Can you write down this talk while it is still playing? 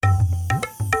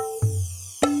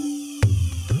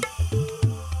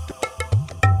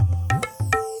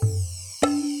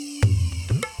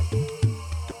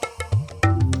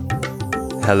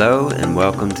Hello and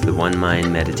welcome to the One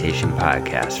Mind Meditation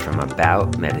Podcast from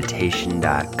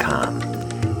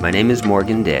aboutmeditation.com. My name is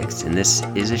Morgan Dix, and this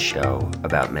is a show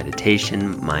about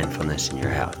meditation, mindfulness, and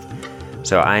your health.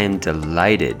 So I am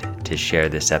delighted to share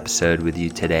this episode with you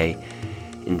today.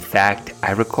 In fact,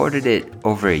 I recorded it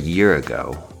over a year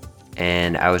ago,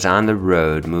 and I was on the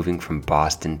road moving from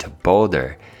Boston to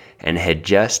Boulder and had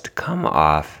just come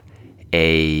off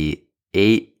a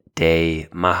 8-day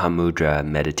Mahamudra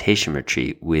meditation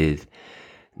retreat with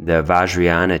the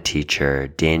Vajrayana teacher,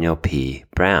 Daniel P.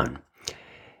 Brown.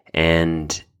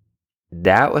 And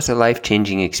that was a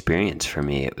life-changing experience for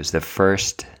me. It was the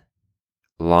first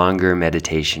longer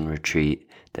meditation retreat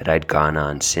that I'd gone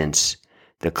on since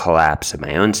the collapse of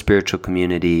my own spiritual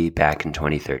community back in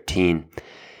 2013.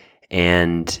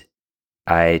 And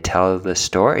I tell the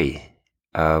story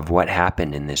of what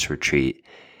happened in this retreat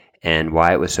and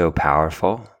why it was so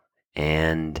powerful.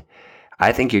 And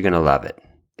I think you're going to love it.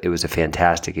 It was a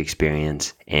fantastic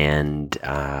experience, and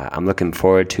I'm looking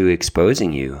forward to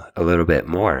exposing you a little bit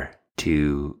more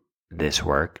to this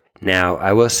work. Now,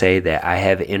 I will say that I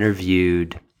have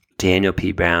interviewed Daniel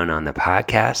P. Brown on the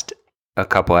podcast a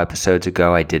couple episodes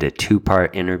ago. I did a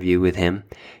 2-part interview with him.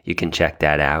 You can check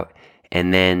that out.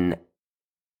 And then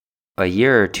a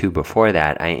year or two before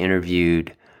that, I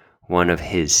interviewed one of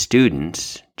his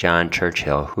students, John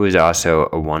Churchill, who is also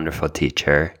a wonderful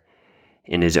teacher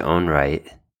in his own right.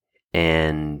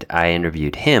 And I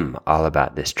interviewed him all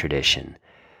about this tradition.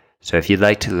 So if you'd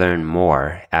like to learn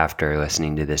more after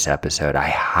listening to this episode, I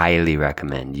highly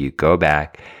recommend you go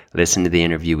back, listen to the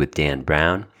interview with Dan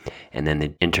Brown, and then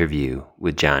the interview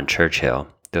with John Churchill.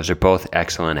 Those are both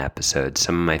excellent episodes,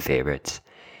 some of my favorites.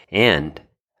 And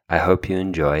I hope you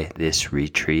enjoy this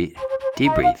retreat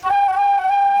debrief.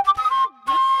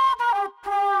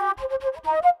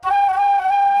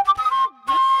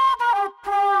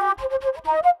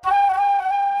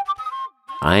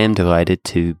 I am delighted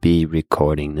to be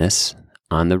recording this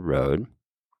on the road.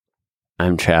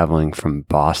 I'm traveling from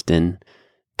Boston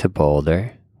to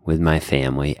Boulder with my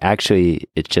family. Actually,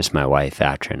 it's just my wife,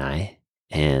 Atra, and I.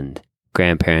 And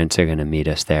grandparents are going to meet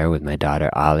us there with my daughter,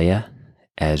 Alia,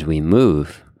 as we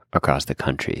move across the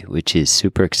country, which is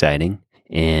super exciting.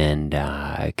 And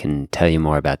I can tell you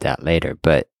more about that later.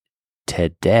 But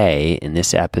today, in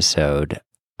this episode,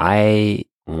 I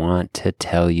want to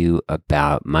tell you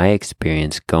about my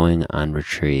experience going on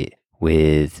retreat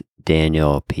with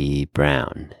Daniel P.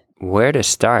 Brown. Where to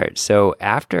start? So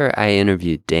after I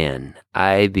interviewed Dan,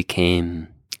 I became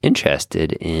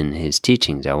interested in his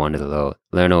teachings. I wanted to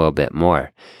learn a little bit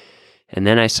more. And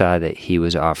then I saw that he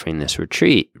was offering this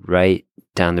retreat right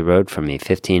down the road from me,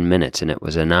 15 minutes, and it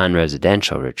was a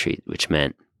non-residential retreat, which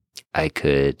meant I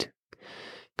could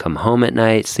come home at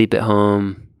night, sleep at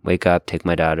home, wake up, take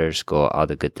my daughter to school, all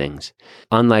the good things.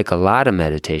 Unlike a lot of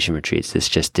meditation retreats, this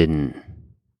just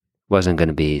wasn't going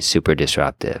to be super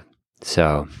disruptive.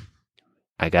 So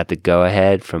I got the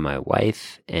go-ahead from my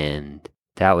wife, and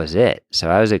that was it. So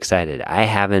I was excited. I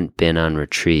haven't been on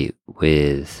retreat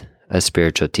with a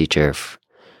spiritual teacher,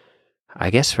 I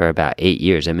guess, for about 8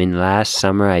 years. I mean, last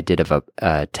summer I did a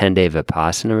 10-day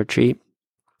Vipassana retreat,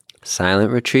 silent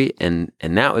retreat, and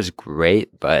that was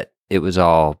great, but it was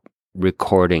all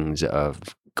recordings of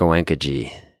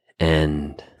Goenkaji,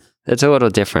 and that's a little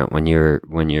different when you're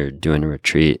doing a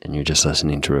retreat and you're just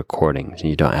listening to recordings and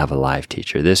you don't have a live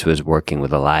teacher. This was working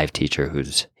with a live teacher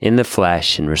who's in the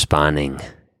flesh and responding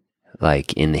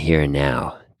like in the here and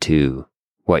now to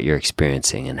what you're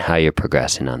experiencing and how you're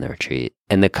progressing on the retreat.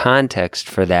 And the context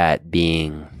for that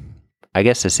being, I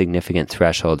guess, a significant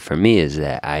threshold for me is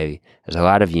that as a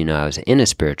lot of you know, I was in a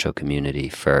spiritual community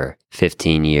for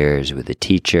 15 years with a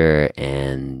teacher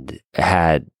and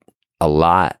had a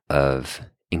lot of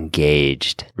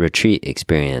engaged retreat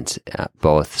experience,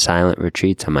 both silent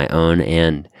retreats on my own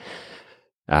and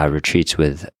retreats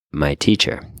with my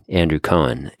teacher, Andrew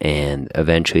Cohen. And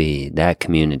eventually that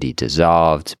community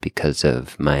dissolved because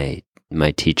of my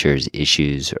teacher's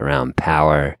issues around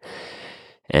power.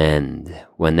 And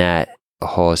when that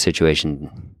whole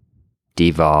situation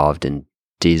devolved and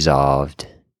dissolved,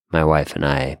 my wife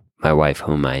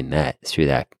whom I met through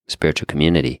that spiritual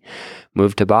community,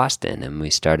 moved to Boston, and we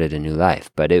started a new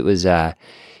life. But it was, I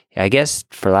guess,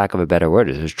 for lack of a better word,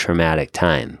 it was a traumatic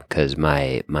time because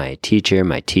my teacher,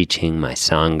 my teaching, my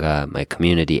sangha, my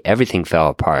community, everything fell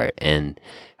apart, and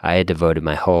I had devoted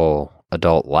my whole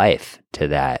adult life to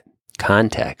that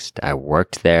context. I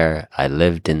worked there. I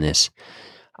lived in this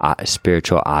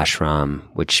spiritual ashram,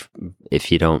 which,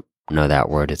 if you don't know that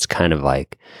word, it's kind of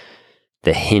like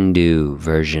the Hindu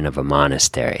version of a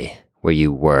monastery where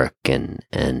you work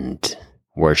and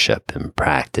worship and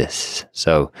practice.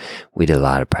 So we did a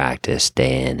lot of practice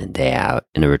day in and day out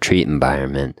in a retreat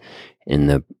environment in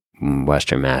the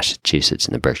Western Massachusetts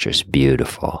in the Berkshires.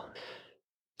 Beautiful.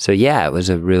 So yeah, it was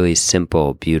a really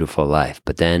simple, beautiful life,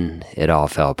 but then it all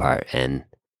fell apart. And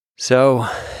so,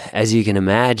 as you can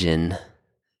imagine,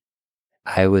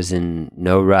 I was in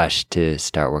no rush to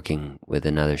start working with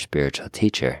another spiritual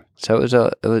teacher.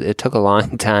 So it took a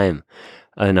long time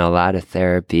and a lot of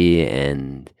therapy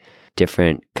and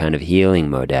different kind of healing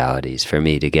modalities for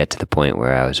me to get to the point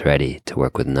where I was ready to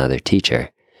work with another teacher.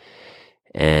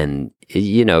 And,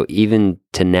 even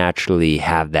to naturally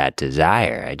have that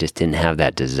desire, I just didn't have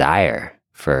that desire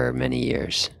for many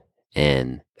years.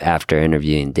 And after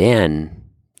interviewing Dan,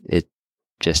 it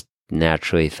just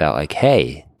naturally felt like,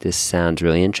 hey, this sounds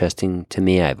really interesting to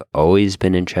me. I've always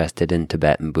been interested in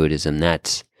Tibetan Buddhism.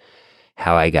 That's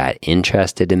how I got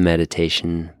interested in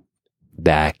meditation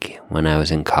back when I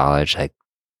was in college, like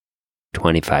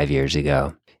 25 years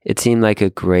ago. It seemed like a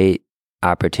great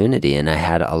opportunity, and I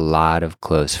had a lot of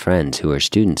close friends who were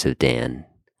students of Dan,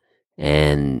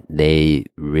 and they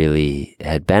really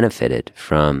had benefited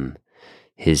from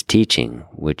his teaching,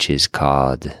 which is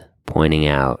called pointing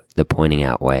out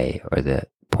way, or the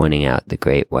pointing out the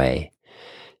great way.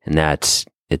 And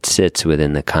it sits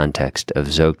within the context of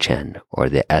Dzogchen, or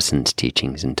the essence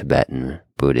teachings in Tibetan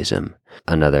Buddhism.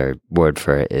 Another word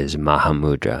for it is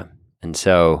Mahamudra. And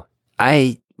so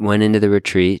I went into the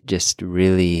retreat just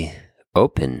really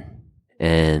open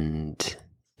and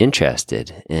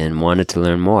interested and wanted to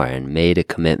learn more, and made a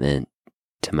commitment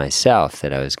to myself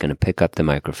that I was going to pick up the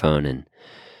microphone and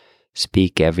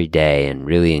speak every day and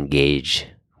really engage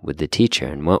with the teacher.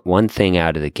 And one thing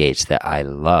out of the gates that I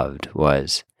loved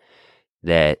was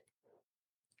that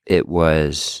it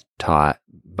was taught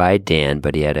by Dan,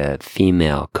 but he had a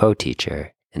female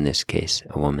co-teacher, in this case,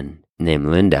 a woman named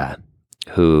Linda,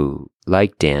 who,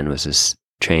 like Dan, was a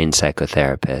trained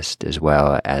psychotherapist as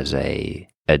well as a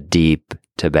deep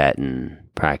Tibetan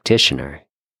practitioner.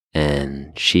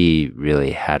 And she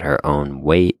really had her own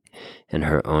weight and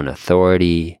her own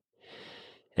authority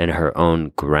and her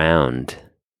own ground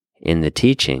in the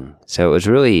teaching. So it was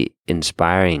really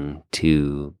inspiring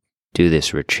to do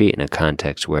this retreat in a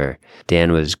context where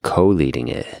Dan was co-leading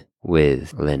it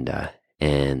with Linda.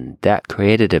 And that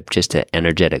created just an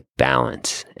energetic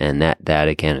balance. And that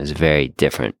again was very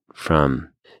different from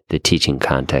the teaching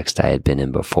context I had been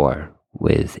in before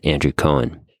with Andrew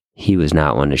Cohen. He was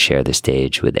not one to share the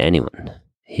stage with anyone.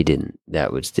 He didn't.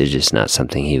 There's just not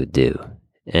something he would do.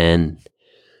 And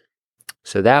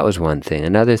so that was one thing.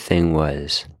 Another thing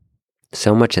was,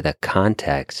 so much of the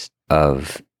context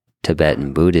of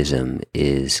Tibetan Buddhism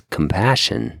is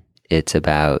compassion. It's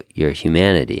about your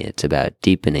humanity. It's about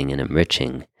deepening and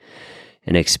enriching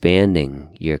and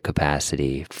expanding your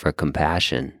capacity for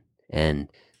compassion. And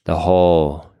the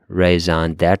whole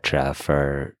raison d'etre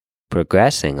for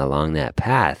progressing along that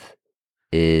path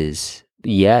is,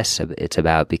 yes, it's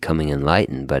about becoming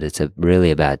enlightened, but it's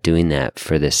really about doing that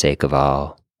for the sake of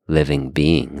all living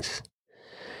beings.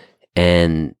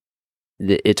 And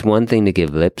it's one thing to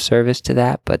give lip service to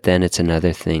that, but then it's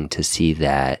another thing to see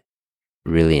that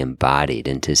really embodied,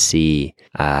 and to see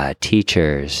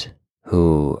teachers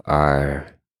who are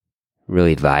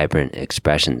really vibrant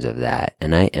expressions of that.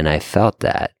 And I felt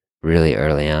that really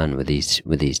early on with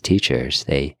these teachers.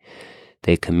 They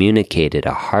communicated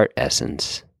a heart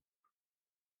essence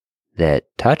that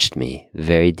touched me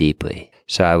very deeply.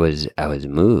 So I was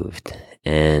moved,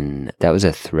 and that was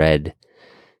a thread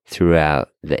throughout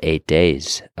the 8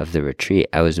 days of the retreat.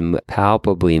 I was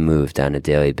palpably moved on a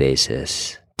daily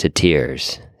basis to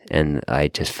tears, and I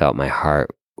just felt my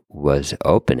heart was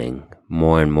opening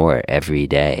more and more every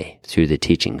day through the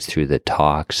teachings, through the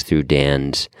talks, through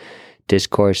Dan's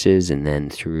discourses, and then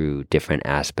through different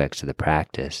aspects of the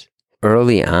practice.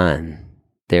 Early on,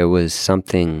 there was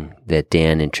something that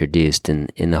Dan introduced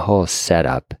in the whole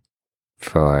setup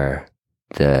for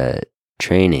the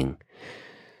training,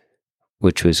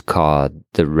 which was called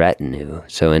the retinue.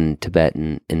 So in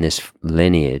Tibetan, in this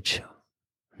lineage,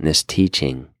 in this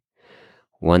teaching,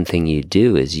 one thing you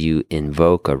do is you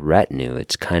invoke a retinue.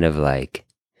 It's kind of like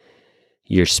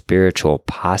your spiritual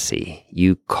posse.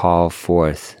 You call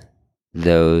forth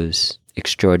those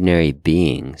extraordinary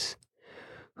beings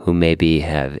who maybe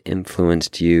have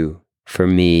influenced you. For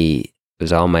me, it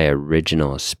was all my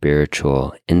original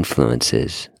spiritual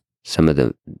influences. Some of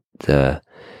the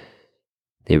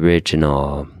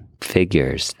original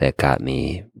figures that got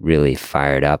me really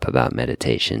fired up about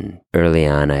meditation. Early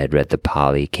on, I had read the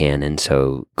Pali Canon,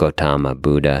 so Gautama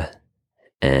Buddha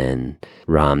and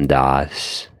Ram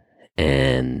Dass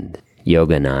and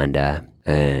Yogananda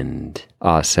and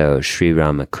also Sri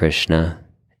Ramakrishna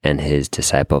and his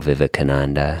disciple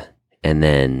Vivekananda, and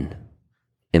then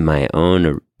in my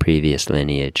own previous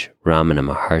lineage, Ramana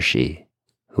Maharshi,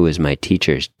 who was my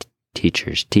teacher's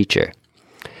teacher.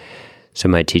 So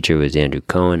my teacher was Andrew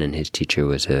Cohen, and his teacher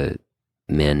was a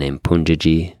man named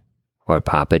Punjaji or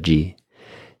Papaji,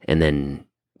 and then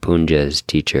Punja's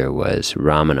teacher was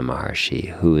Ramana Maharshi,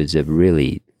 who is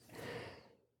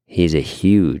he's a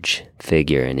huge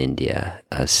figure in India,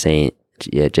 a saint,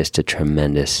 just a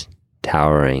tremendous,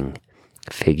 towering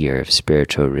figure of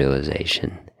spiritual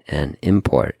realization and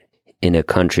import in a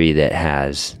country that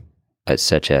has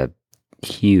such a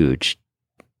huge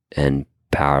and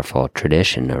powerful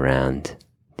tradition around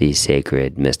these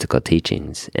sacred mystical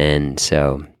teachings. And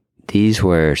so these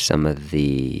were some of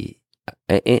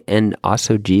and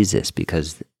also Jesus,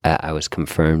 because I was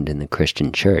confirmed in the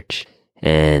Christian church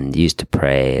and used to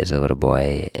pray as a little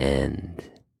boy, and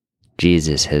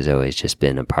Jesus has always just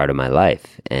been a part of my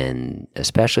life, and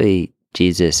especially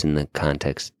Jesus in the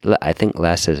context, I think,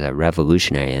 less as a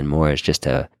revolutionary and more as just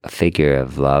a figure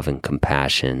of love and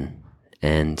compassion.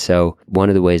 And so one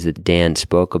of the ways that Dan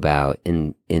spoke about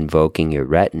in invoking your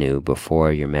retinue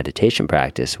before your meditation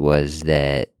practice was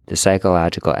that the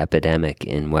psychological epidemic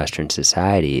in Western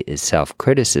society is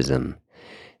self-criticism.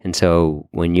 And so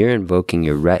when you're invoking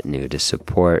your retinue to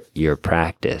support your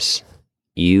practice,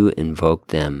 you invoke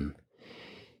them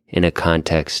in a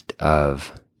context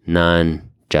of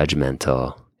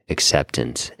non-judgmental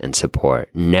acceptance and support.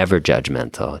 Never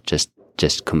judgmental,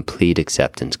 just complete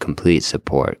acceptance, complete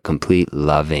support, complete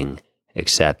loving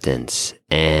acceptance.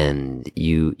 And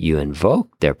you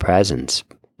invoke their presence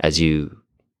as you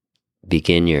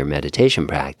begin your meditation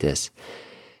practice,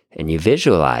 and you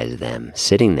visualize them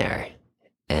sitting there.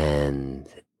 And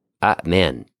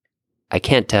man, I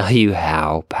can't tell you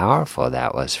how powerful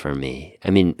that was for me. I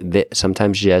mean,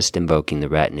 sometimes just invoking the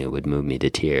retinue would move me to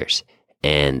tears,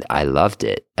 and I loved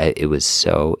it. It was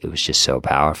just so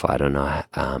powerful. I don't know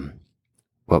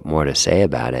what more to say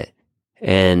about it.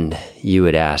 And you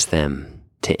would ask them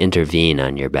to intervene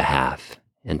on your behalf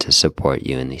and to support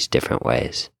you in these different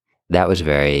ways. That was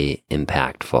very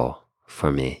impactful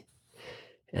for me,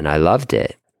 and I loved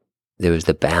it. There was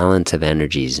the balance of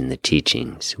energies in the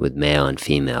teachings with male and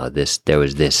female. There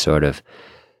was this sort of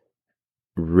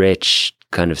rich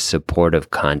kind of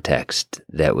supportive context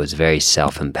that was very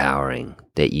self-empowering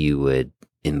that you would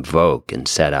invoke and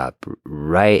set up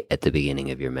right at the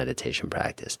beginning of your meditation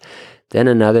practice. Then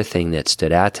another thing that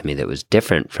stood out to me that was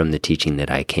different from the teaching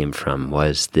that I came from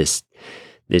was this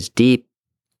deep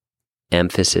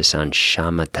emphasis on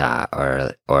shamatha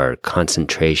or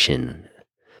concentration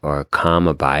or calm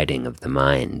abiding of the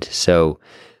mind. So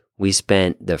we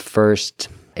spent the first,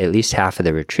 at least half of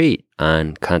the retreat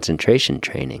on concentration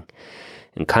training.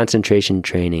 And concentration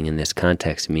training in this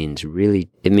context means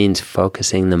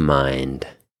focusing the mind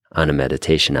on a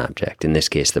meditation object, in this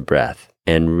case the breath,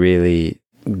 and really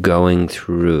going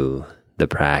through the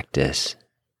practice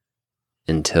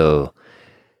until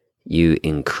you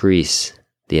increase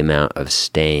the amount of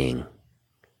staying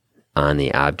on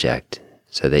the object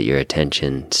so that your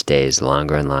attention stays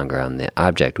longer and longer on the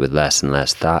object with less and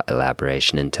less thought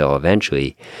elaboration until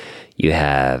eventually you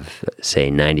have, say,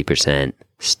 90%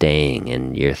 staying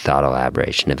and your thought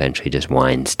elaboration eventually just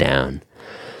winds down.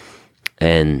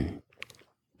 And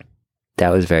that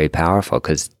was very powerful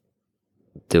because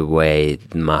the way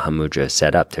the Mahamudra is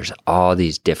set up, there's all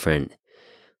these different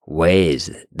ways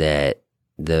that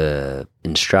the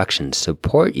instructions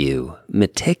support you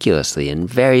meticulously in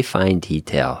very fine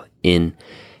detail in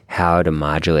how to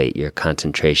modulate your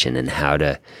concentration and how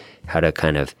to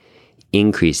kind of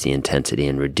increase the intensity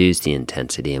and reduce the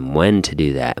intensity, and when to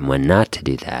do that and when not to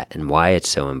do that, and why it's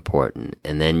so important.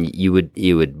 And then you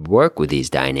would work with these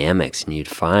dynamics, and you'd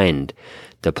find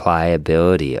the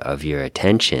pliability of your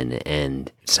attention.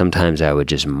 And sometimes I would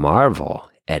just marvel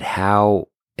at how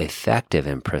effective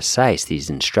and precise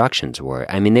these instructions were.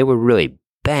 I mean, they were really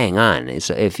bang on.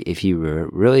 So if you were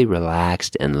really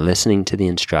relaxed and listening to the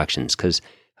instructions, because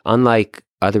unlike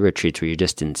other retreats where you're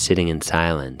just sitting in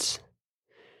silence,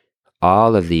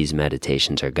 all of these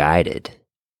meditations are guided,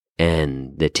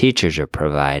 and the teachers are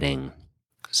providing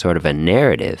sort of a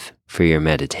narrative for your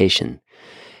meditation,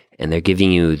 and they're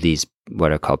giving you these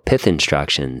what are called pith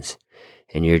instructions,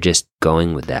 and you're just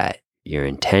going with that. Your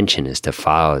intention is to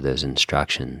follow those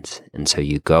instructions, and so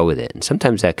you go with it. And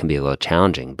sometimes that can be a little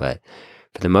challenging, but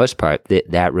for the most part,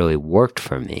 that really worked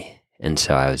for me. And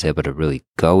so I was able to really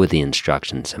go with the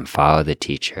instructions and follow the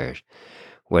teachers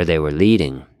where they were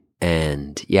leading.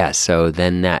 And yeah, so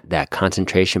then that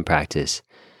concentration practice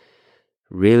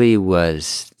really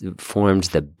forms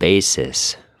the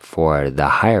basis for the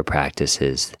higher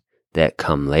practices that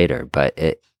come later. But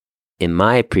in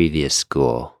my previous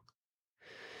school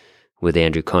with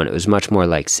Andrew Cohen, it was much more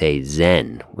like, say,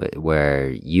 Zen, where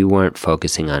you weren't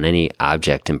focusing on any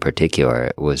object in particular.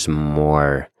 It was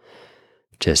more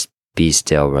just be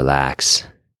still, relax,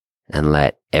 and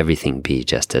let everything be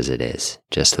just as it is.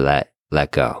 Just let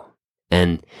go.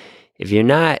 And if you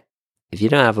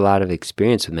don't have a lot of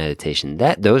experience with meditation,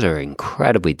 those are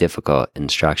incredibly difficult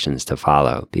instructions to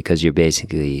follow, because you're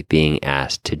basically being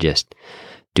asked to just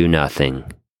do nothing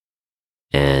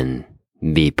and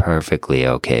be perfectly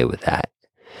okay with that,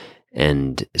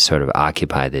 and sort of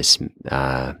occupy this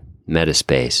meta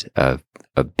space of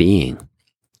being,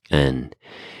 and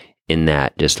in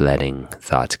that just letting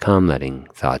thoughts come, letting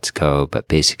thoughts go, but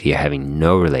basically you're having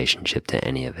no relationship to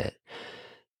any of it.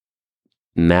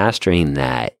 Mastering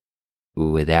that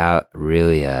without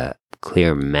really a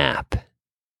clear map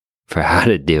for how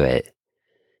to do it,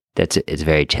 it's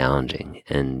very challenging.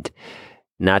 And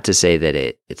not to say that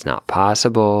it's not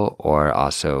possible or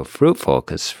also fruitful,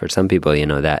 because for some people,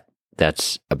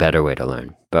 that's a better way to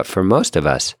learn. But for most of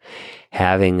us,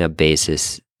 having a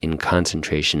basis in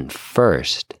concentration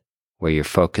first, where you're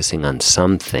focusing on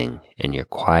something and you're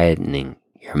quietening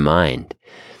your mind,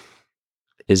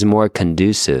 is more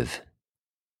conducive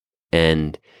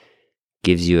and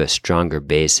gives you a stronger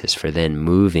basis for then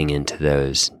moving into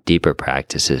those deeper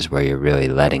practices where you're really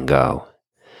letting go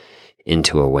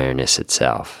into awareness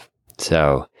itself.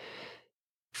 So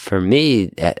for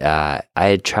me, I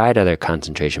had tried other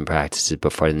concentration practices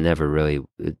before that never really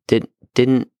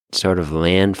didn't sort of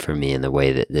land for me in the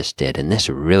way that this did. And this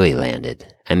really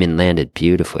landed. Landed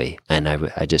beautifully. And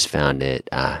I just found it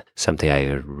something I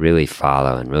could really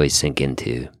follow and really sink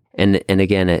into. And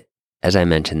again, as I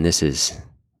mentioned,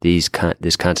 this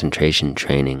concentration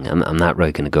training, I'm not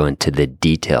really going to go into the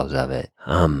details of it.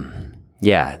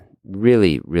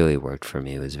 Really, really worked for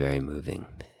me. It was very moving.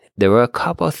 There were a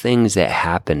couple of things that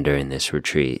happened during this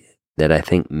retreat that I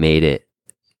think made it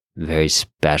very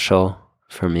special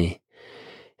for me.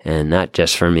 And not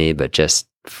just for me, but just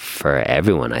for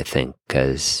everyone, I think,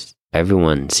 because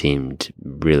everyone seemed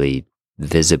really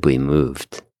visibly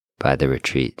moved by the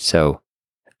retreat. So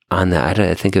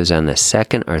I think it was on the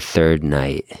second or third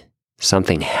night,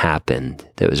 something happened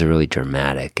that was really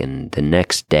dramatic. And the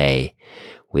next day,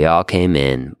 we all came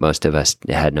in. Most of us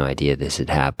had no idea this had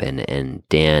happened. And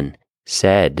Dan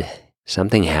said,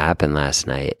 something happened last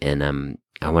night, and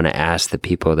I want to ask the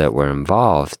people that were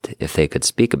involved if they could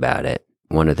speak about it.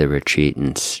 One of the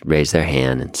retreatants raised their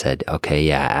hand and said, okay,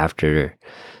 yeah, after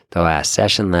the last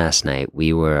session last night,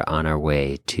 we were on our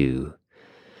way to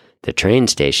the train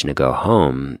station to go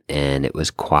home, and it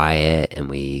was quiet, and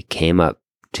we came up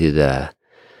to the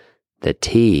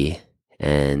T,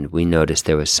 and we noticed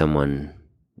there was someone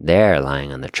there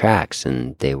lying on the tracks,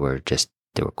 and they were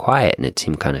quiet, and it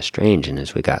seemed kind of strange. And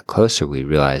as we got closer, we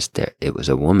realized that it was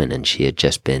a woman, and she had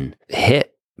just been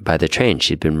hit by the train.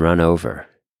 She'd been run over,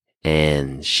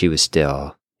 and she was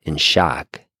still in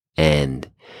shock. And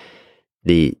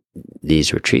these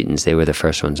retreatants, they were the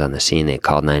first ones on the scene. They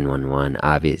called 911,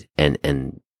 obvious,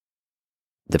 and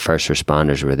the first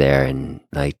responders were there in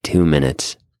like 2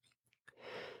 minutes.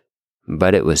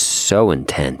 But it was so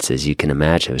intense, as you can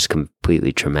imagine. It was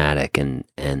completely traumatic,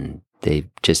 and they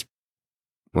just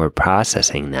were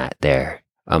processing that there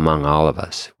among all of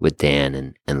us with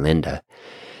Dan and Linda.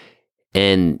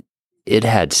 And it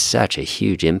had such a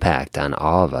huge impact on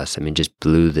all of us. Just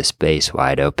blew the space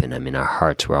wide open. Our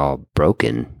hearts were all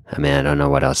broken. I don't know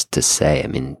what else to say.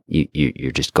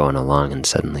 You're just going along, and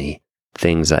suddenly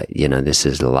things like, this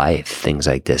is life. Things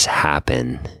like this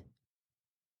happen.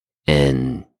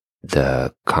 And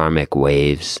the karmic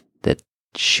waves that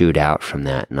shoot out from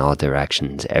that in all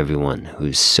directions, everyone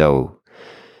who's so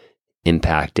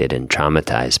impacted and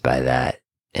traumatized by that.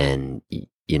 And,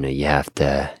 you have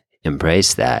to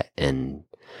embrace that. And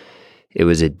it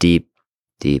was a deep,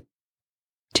 deep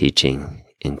teaching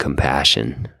in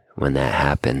compassion when that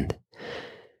happened.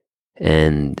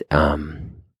 And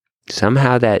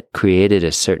somehow that created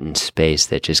a certain space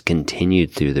that just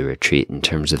continued through the retreat in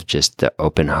terms of just the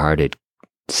open-hearted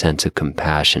sense of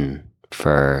compassion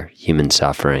for human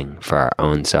suffering, for our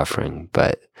own suffering,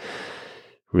 but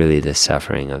really the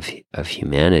suffering of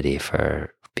humanity,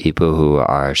 for people who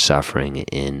are suffering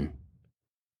in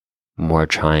more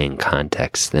trying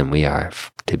contexts than we are,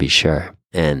 to be sure.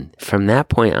 And from that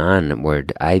point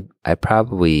onward, I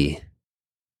probably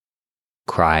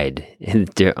cried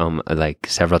like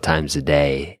several times a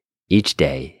day, each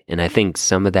day. And I think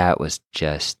some of that was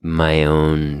just my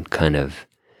own kind of,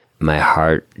 my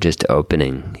heart just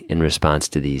opening in response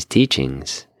to these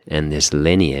teachings. and this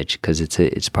lineage, because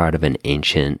it's part of an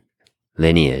ancient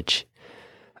lineage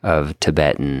of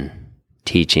Tibetan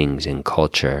teachings and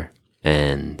culture.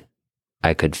 And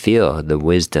I could feel the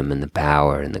wisdom and the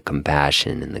power and the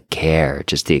compassion and the care,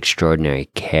 just the extraordinary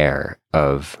care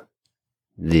of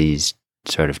these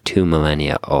sort of 2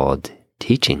 millennia old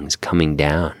teachings coming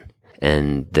down,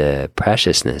 and the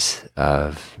preciousness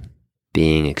of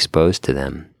being exposed to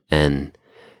them, and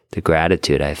the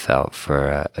gratitude I felt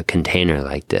for a container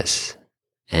like this.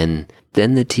 And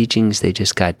then the teachings, they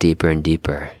just got deeper and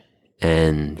deeper,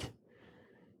 and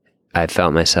I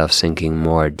felt myself sinking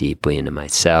more deeply into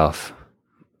myself,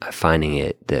 finding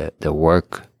it, the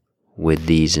work with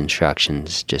these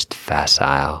instructions just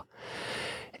facile.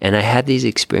 And I had these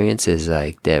experiences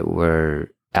like that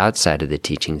were outside of the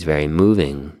teachings, very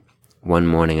moving. One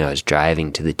morning I was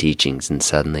driving to the teachings, and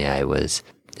suddenly I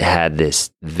had this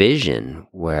vision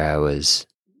where I was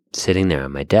sitting there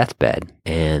on my deathbed,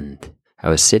 and I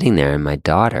was sitting there and my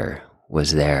daughter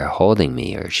was there holding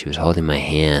me, or she was holding my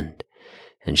hand,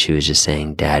 and she was just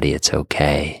saying, "Daddy, it's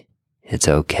okay. It's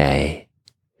okay."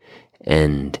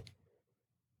 And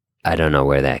I don't know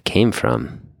where that came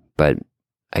from, but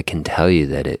I can tell you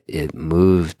that it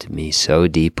moved me so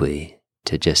deeply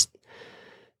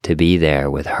to be there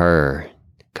with her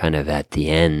kind of at the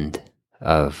end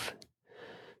of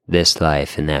this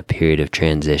life in that period of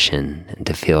transition, and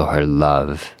to feel her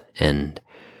love and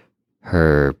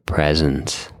her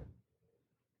presence.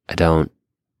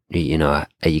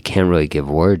 You can't really give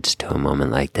words to a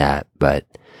moment like that, but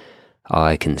all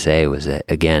I can say was that,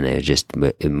 again,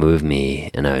 it moved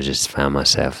me, and I just found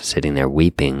myself sitting there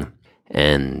weeping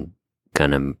and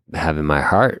kind of having my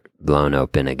heart blown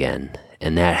open again.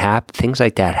 And things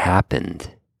like that happened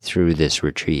through this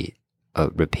retreat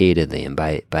repeatedly. And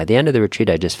by the end of the retreat,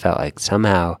 I just felt like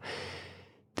somehow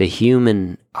the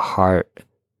human heart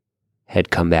had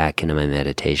come back into my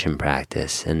meditation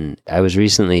practice. And I was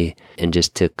recently, and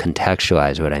just to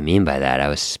contextualize what I mean by that, I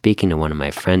was speaking to one of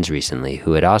my friends recently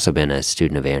who had also been a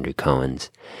student of Andrew Cohen's.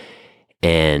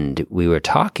 And we were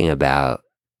talking about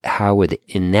how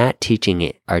in that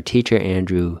teaching, our teacher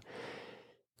Andrew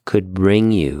could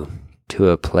bring you to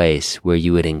a place where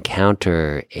you would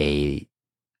encounter a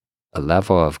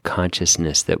level of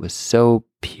consciousness that was so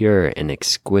pure and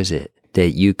exquisite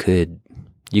that you could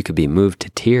be moved to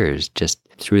tears just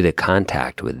through the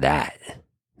contact with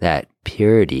that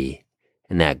purity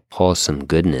and that wholesome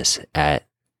goodness at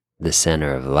the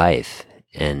center of life,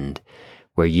 and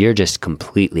where you're just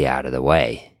completely out of the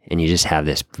way and you just have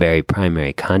this very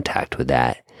primary contact with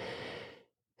that.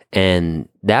 And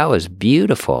that was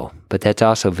beautiful, but that's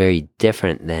also very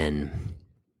different than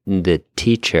the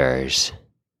teachers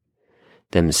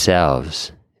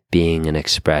themselves being an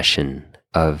expression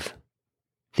of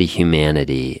the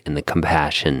humanity and the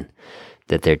compassion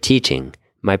that they're teaching.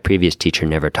 My previous teacher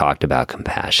never talked about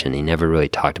compassion. He never really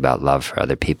talked about love for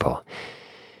other people.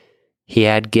 He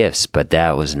had gifts, but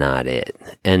that was not it.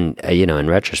 And, in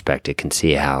retrospect, I can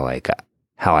see how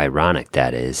ironic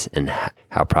that is, and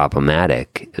how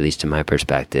problematic, at least in my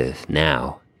perspective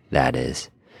now, that is.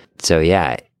 So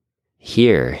yeah,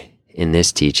 here in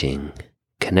this teaching,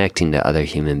 connecting to other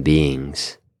human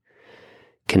beings,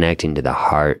 connecting to the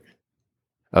heart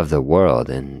of the world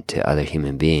and to other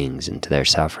human beings and to their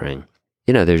suffering,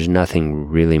 there's nothing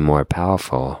really more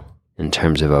powerful in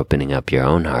terms of opening up your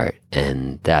own heart.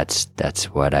 And that's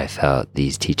what I felt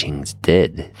these teachings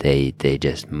did. They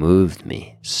just moved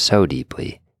me so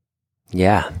deeply.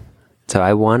 Yeah. So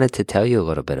I wanted to tell you a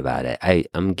little bit about it.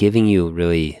 I'm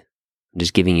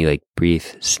just giving you like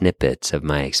brief snippets of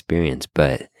my experience,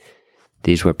 but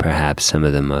these were perhaps some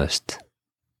of the most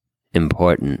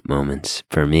important moments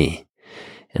for me.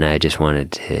 And I just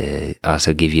wanted to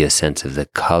also give you a sense of the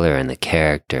color and the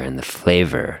character and the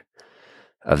flavor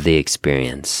of the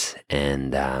experience.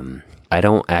 And I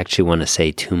don't actually want to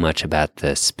say too much about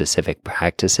the specific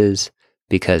practices,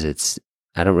 because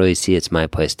I don't really see it's my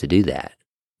place to do that.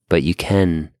 But you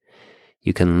can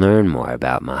learn more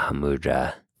about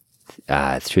Mahamudra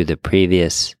through the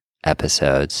previous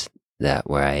episodes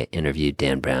where I interviewed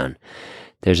Dan Brown.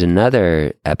 There's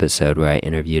another episode where I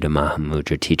interviewed a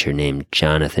Mahamudra teacher named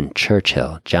John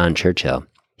Churchill.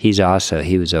 He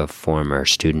was a former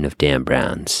student of Dan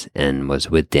Brown's and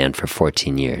was with Dan for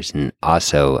 14 years. And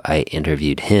also I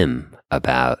interviewed him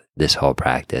about this whole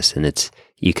practice. And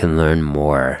you can learn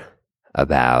more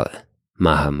about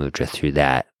Mahamudra through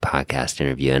that podcast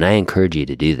interview. And I encourage you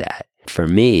to do that. For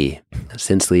me,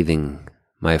 since leaving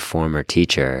my former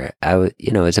teacher,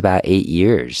 it's about 8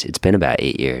 years. It's been about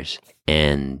 8 years.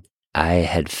 And I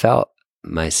had felt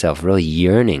myself really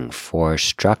yearning for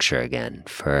structure again.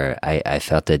 I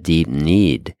felt a deep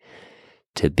need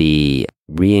to be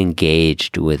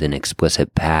re-engaged with an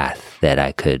explicit path that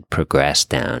I could progress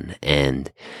down.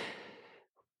 And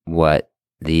what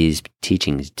these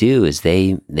teachings do is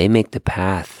they make the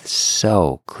path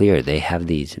so clear. They have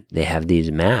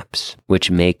these maps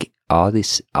which make all the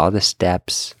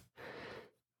steps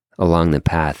along the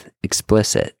path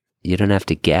explicit. You don't have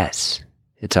to guess.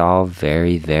 It's all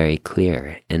very, very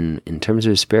clear. And in terms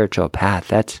of a spiritual path,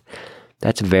 that's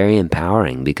very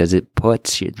empowering, because it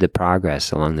puts the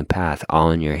progress along the path all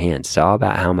in your hands. It's all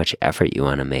about how much effort you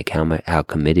want to make, how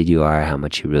committed you are, how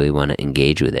much you really want to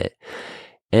engage with it.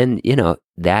 And,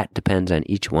 that depends on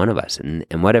each one of us. And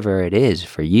whatever it is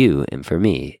for you and for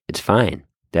me, it's fine.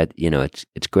 That,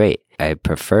 it's great. I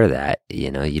prefer that,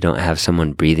 you don't have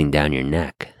someone breathing down your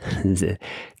neck,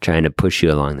 trying to push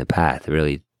you along the path.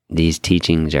 Really, these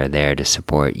teachings are there to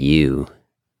support you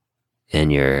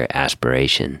and your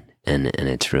aspiration. And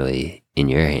it's really in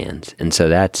your hands. And so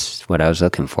that's what I was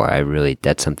looking for.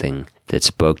 That's something that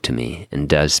spoke to me and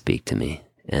does speak to me.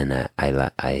 And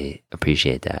I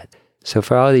appreciate that. So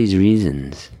for all these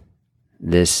reasons,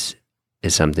 this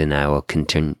is something I will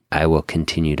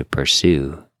continue to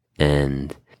pursue.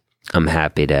 And I'm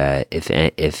happy to,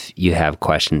 if you have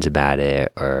questions about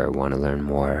it or want to learn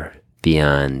more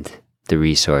beyond the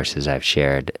resources I've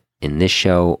shared in this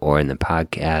show or in the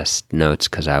podcast notes,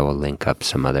 because I will link up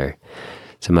some other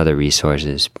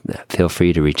resources, feel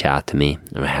free to reach out to me.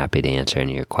 I'm happy to answer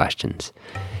any of your questions.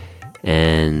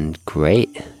 And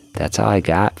great, that's all I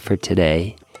got for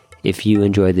today. If you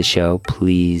enjoyed the show,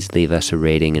 please leave us a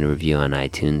rating and a review on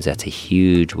iTunes. That's a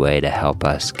huge way to help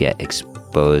us get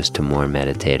exposed to more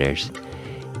meditators.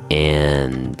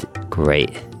 And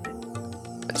great.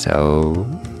 So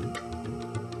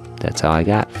that's all I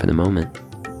got for the moment.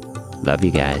 Love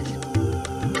you guys.